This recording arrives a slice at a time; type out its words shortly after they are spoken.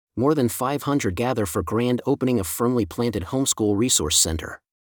More than 500 gather for grand opening of firmly planted Homeschool Resource Center.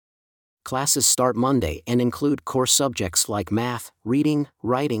 Classes start Monday and include core subjects like math, reading,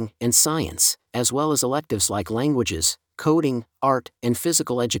 writing, and science, as well as electives like languages, coding, art, and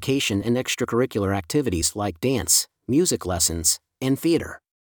physical education and extracurricular activities like dance, music lessons, and theater.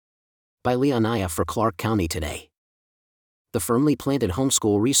 By Leonia for Clark County Today. The Firmly Planted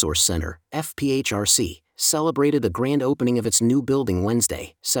Homeschool Resource Center, FPHRC, celebrated the grand opening of its new building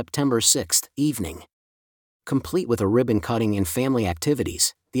Wednesday, September 6 evening. Complete with a ribbon cutting and family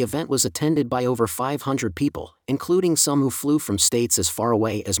activities, the event was attended by over 500 people, including some who flew from states as far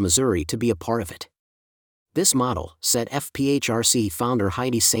away as Missouri to be a part of it. This model, said FPHRC founder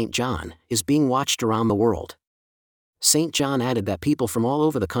Heidi St. John, is being watched around the world. St. John added that people from all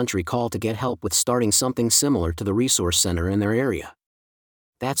over the country call to get help with starting something similar to the resource center in their area.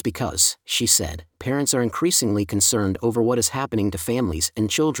 That's because, she said, parents are increasingly concerned over what is happening to families and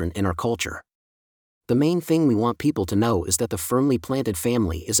children in our culture. The main thing we want people to know is that the firmly planted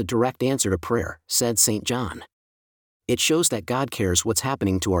family is a direct answer to prayer, said St. John. It shows that God cares what's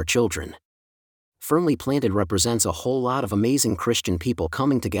happening to our children. Firmly Planted represents a whole lot of amazing Christian people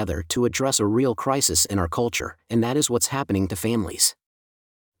coming together to address a real crisis in our culture, and that is what's happening to families.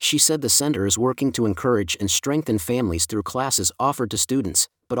 She said the center is working to encourage and strengthen families through classes offered to students,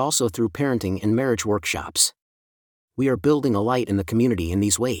 but also through parenting and marriage workshops. We are building a light in the community in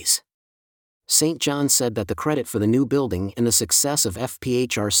these ways. St. John said that the credit for the new building and the success of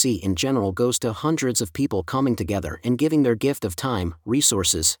FPHRC in general goes to hundreds of people coming together and giving their gift of time,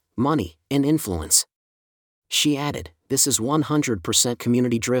 resources, money, and influence. She added, "This is 100%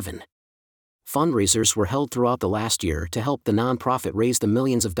 community-driven." Fundraisers were held throughout the last year to help the nonprofit raise the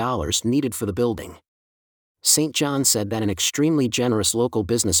millions of dollars needed for the building. St. John said that an extremely generous local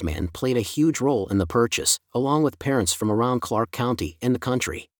businessman played a huge role in the purchase, along with parents from around Clark County and the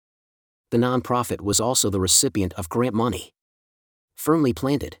country. The nonprofit was also the recipient of grant money. Firmly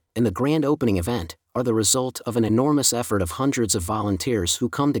Planted, and the grand opening event, are the result of an enormous effort of hundreds of volunteers who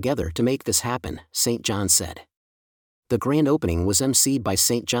come together to make this happen, St. John said. The grand opening was emceed by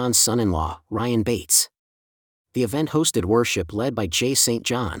St. John's son-in-law, Ryan Bates. The event hosted worship led by Jay St.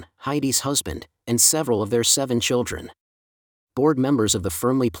 John, Heidi's husband, and several of their 7 children. Board members of the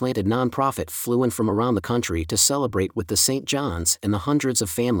Firmly Planted nonprofit flew in from around the country to celebrate with the St. John's and the hundreds of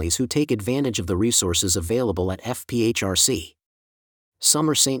families who take advantage of the resources available at FPHRC.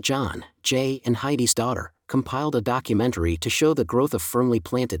 Summer St. John, Jay and Heidi's daughter, compiled a documentary to show the growth of Firmly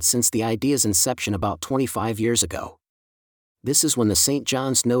Planted since the idea's inception about 25 years ago. This is when the St.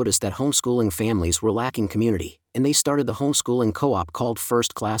 John's noticed that homeschooling families were lacking community, and they started the homeschooling co-op called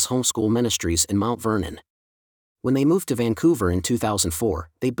First Class Homeschool Ministries in Mount Vernon. When they moved to Vancouver in 2004,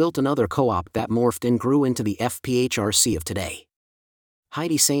 they built another co-op that morphed and grew into the FPHRC of today.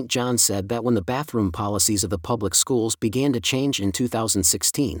 Heidi St. John said that when the bathroom policies of the public schools began to change in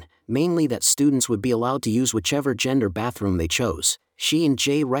 2016, mainly that students would be allowed to use whichever gender bathroom they chose, she and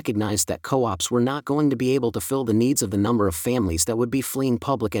Jay recognized that co-ops were not going to be able to fill the needs of the number of families that would be fleeing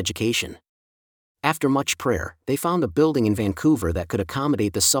public education. After much prayer, they found a building in Vancouver that could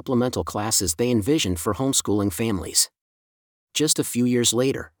accommodate the supplemental classes they envisioned for homeschooling families. Just a few years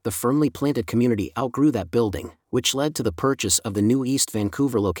later, the Firmly Planted community outgrew that building, which led to the purchase of the new East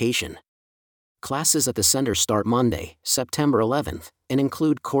Vancouver location. Classes at the center start Monday, September 11th, and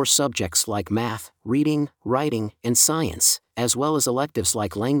include core subjects like math, reading, writing, and science, as well as electives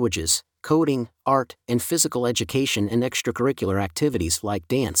like languages, coding, art, and physical education and extracurricular activities like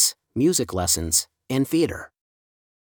dance, music lessons, and theater.